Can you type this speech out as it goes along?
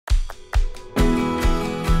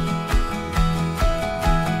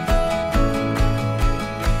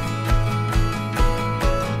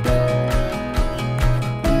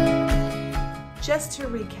to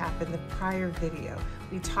recap, in the prior video,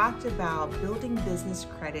 we talked about building business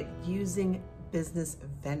credit using business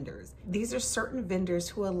vendors. These are certain vendors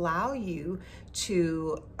who allow you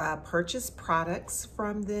to purchase products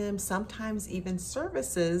from them, sometimes even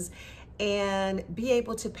services, and be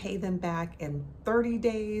able to pay them back in 30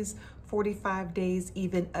 days, 45 days,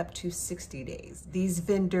 even up to 60 days. These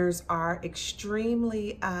vendors are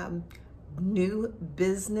extremely new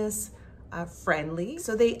business friendly,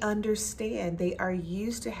 so they understand, they are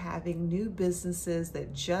used to having new businesses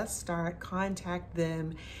that just start, contact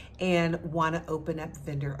them and want to open up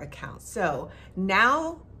vendor accounts. So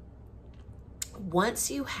now, once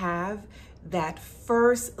you have that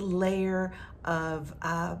first layer of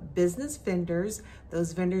business vendors,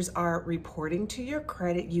 those vendors are reporting to your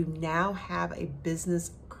credit, you now have a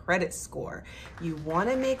business credit score. You want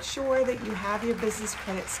to make sure that you have your business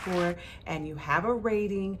credit score and you have a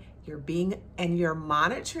rating. You're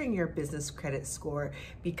monitoring your business credit score,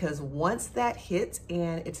 because once that hits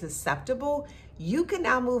and it's acceptable, you can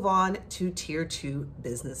now move on to tier 2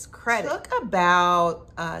 business credit. It took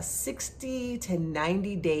about 60 to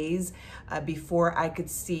 90 days before I could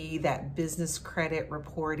see that business credit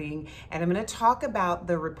reporting. And I'm going to talk about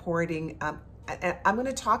the reporting. I'm going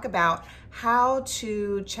to talk about how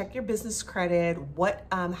to check your business credit,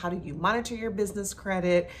 how do you monitor your business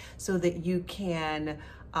credit so that you can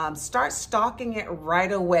start stalking it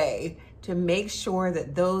right away to make sure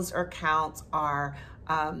that those accounts are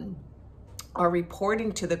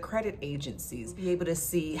reporting to the credit agencies. You'll be able to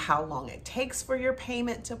see how long it takes for your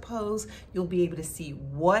payment to post. You'll be able to see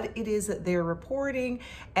what it is that they're reporting,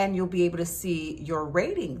 and you'll be able to see your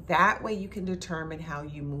rating. That way you can determine how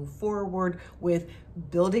you move forward with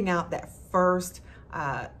building out that first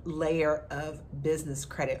layer of business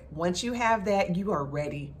credit. Once you have that, you are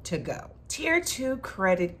ready to go. Tier 2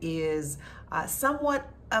 credit is somewhat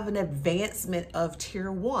of an advancement of tier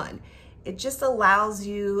 1. It just allows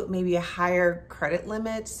you maybe a higher credit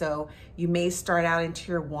limit. So you may start out in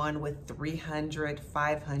tier 1 with 300,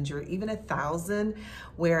 500, even 1,000.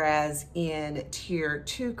 Whereas in tier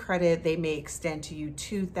 2 credit, they may extend to you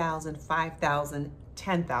 $2,000, $5,000,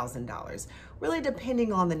 $10,000. Really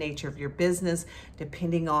depending on the nature of your business,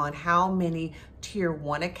 depending on how many tier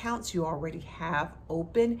 1 accounts you already have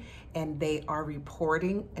open and they are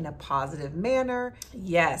reporting in a positive manner.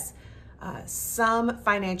 Yes. Some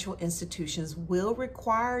financial institutions will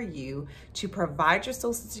require you to provide your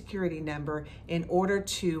social security number in order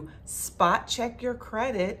to spot check your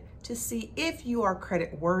credit to see if you are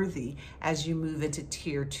credit worthy as you move into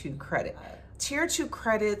tier 2 credit. Tier 2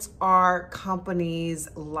 credits are companies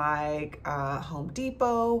like Home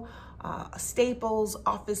Depot, Staples,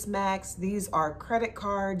 Office Max. These are credit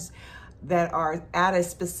cards that are at a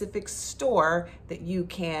specific store that you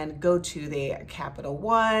can go to. They are Capital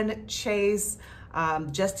One, Chase,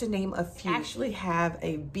 just to name a few. Actually have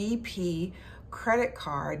a BP credit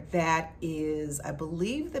card that is, I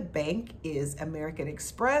believe the bank is American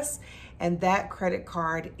Express, and that credit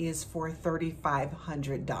card is for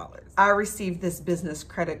 $3,500. I received this business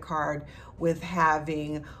credit card with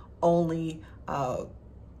having only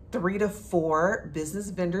 3 to 4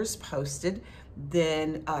 business vendors posted,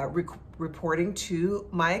 then reporting to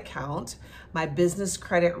my account. My business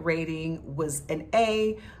credit rating was an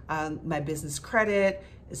A. My business credit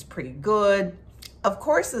is pretty good. Of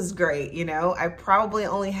course, it's great. You know, I probably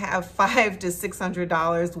only have $500 to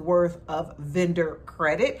 $600 worth of vendor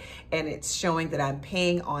credit, and it's showing that I'm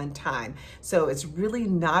paying on time. So it's really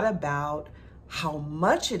not about how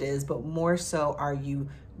much it is, but more so, are you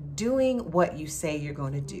doing what you say you're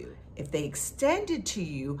going to do? If they extended to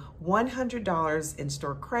you $100 in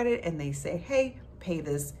store credit and they say, hey, pay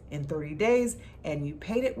this in 30 days, and you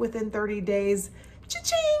paid it within 30 days,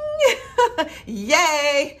 cha-ching,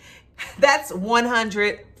 yay, that's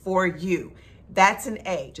 100 for you. That's an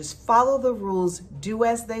A. Just follow the rules, do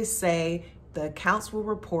as they say, the accounts will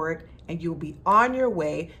report, and you'll be on your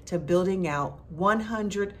way to building out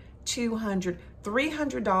 $100, $200,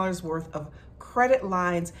 $300 worth of credit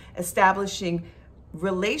lines, establishing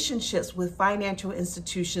relationships with financial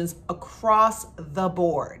institutions across the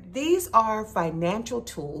board. These are financial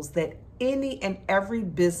tools that any and every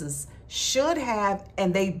business should have,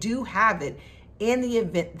 and they do have it in the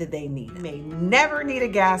event that they need it. You may never need a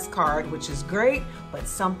gas card, which is great, but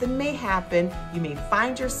something may happen. You may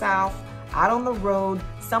find yourself out on the road,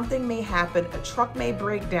 something may happen, a truck may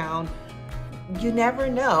break down. You never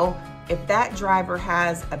know. If that driver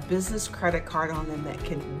has a business credit card on them that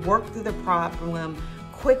can work through the problem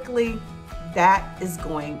quickly, that is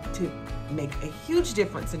going to make a huge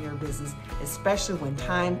difference in your business, especially when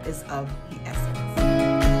time is of the essence.